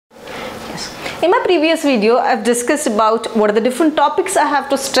In my previous video, I've discussed about what are the different topics I have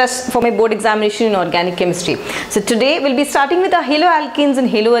to stress for my board examination in organic chemistry. So today we'll be starting with the HALOALKANES and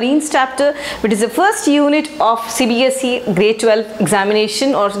HALOARENES chapter, which is the first unit of CBSE grade 12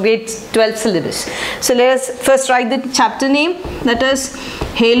 examination or grade 12 syllabus. So let us first write the chapter name, that is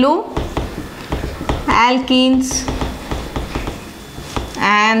HALOALKANES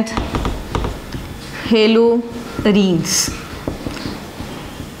and HALOARENEs.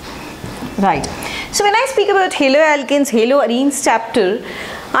 Right. So when I speak about HALOALKANES, HALOARENEs chapter,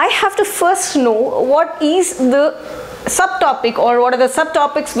 I have to first know what is the subtopic or what are the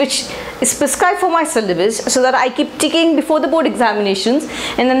subtopics which is prescribed for my syllabus, so that I keep ticking before the board examinations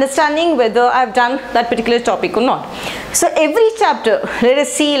and understanding whether I've done that particular topic or not. So every chapter, let us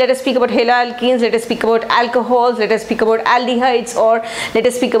speak about HALOALKANES, let us speak about alcohols, let us speak about aldehydes, or let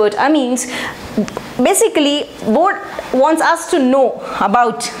us speak about amines. Basically, board wants us to know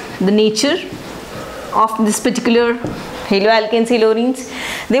about the nature of this particular HALOALKANES, HALOARENEs.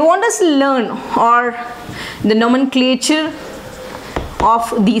 They want us to learn or the nomenclature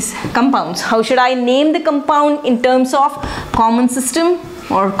of these compounds. How should I name the compound in terms of common system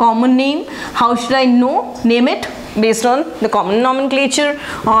or common name? How should I name it based on the common nomenclature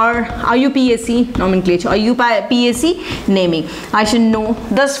or IUPAC nomenclature or IUPAC naming? I should know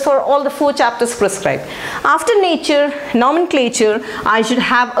this for all the 4 chapters prescribed. After nature, nomenclature, I should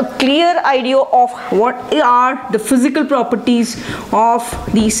have a clear idea of what are the physical properties of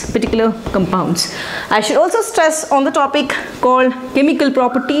these particular compounds. I should also stress on the topic called chemical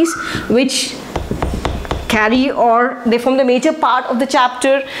properties, which carry or they form the major part of the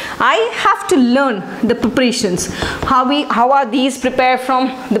chapter. I have to learn the preparations. How are these prepared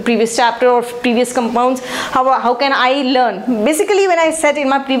from the previous chapter or previous compounds? How can I learn? Basically, when I said in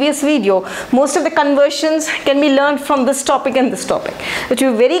my previous video, most of the conversions can be learned from this topic and this topic. But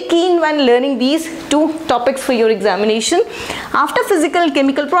you're very keen when learning these 2 topics for your examination. After physical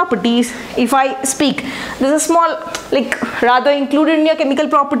chemical properties, if I speak, there's a small rather included in your chemical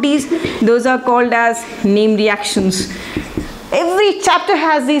properties, those are called as name reactions. Every chapter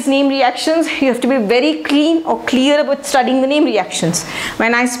has these name reactions. You have to be very clear about studying the name reactions.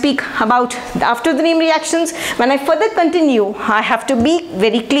 When I speak about after the name reactions, when I further continue, I have to be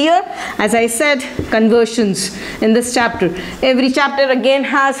very clear. As I said, conversions in this chapter. Every chapter again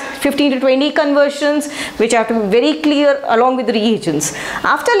has 15 to 20 conversions, which I have to be very clear along with the reagents.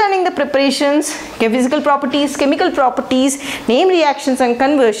 After learning the preparations, physical properties, chemical properties, name reactions and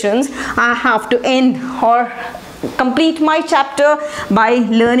conversions, I have to end or complete my chapter by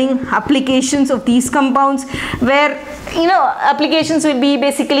learning applications of these compounds, where applications will be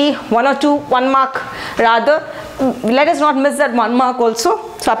basically 1 or 2, 1 mark rather. Let us not miss that 1 mark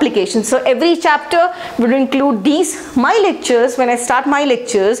also. So applications. So every chapter will include these. My lectures, when I start my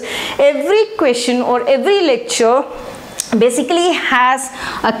lectures, every question or every lecture basically has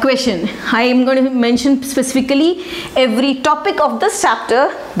a question. I am going to mention specifically every topic of this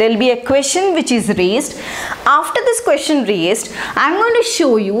chapter. There will be a question which is raised. After this question raised, I am going to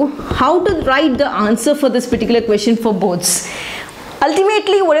show you how to write the answer for this particular question for boards.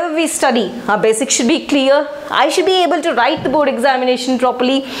 Ultimately, whatever we study, our basics should be clear. I should be able to write the board examination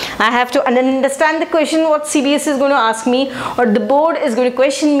properly. I have to understand the question what CBS is going to ask me or the board is going to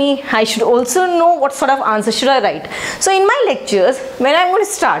question me. I should also know what sort of answer should I write. So in my lectures, when I'm going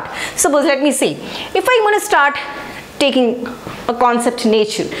to start, suppose let me say, if I'm going to start taking a concept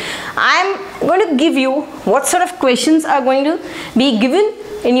nature, I'm going to give you what sort of questions are going to be given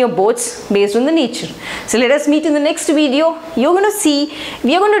in your boards based on the nature. So let us meet in the next video. You're going to see,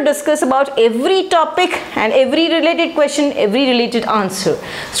 we are going to discuss about every topic and every related question, every related answer.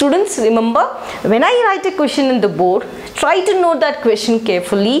 Students, remember, when I write a question in the board, try to note that question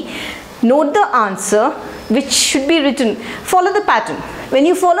carefully. Note the answer which should be written. Follow the pattern. When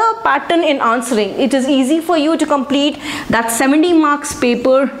you follow a pattern in answering, it is easy for you to complete that 70 marks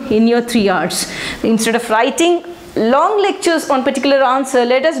paper in your 3 hours. Instead of writing long lectures on particular answer,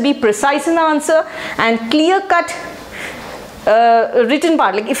 let us be precise in the answer and clear cut written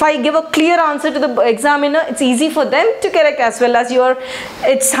part. Like if I give a clear answer to the examiner, it's easy for them to correct as well as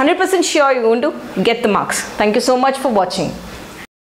it's 100% sure you're going to get the marks. Thank you so much for watching.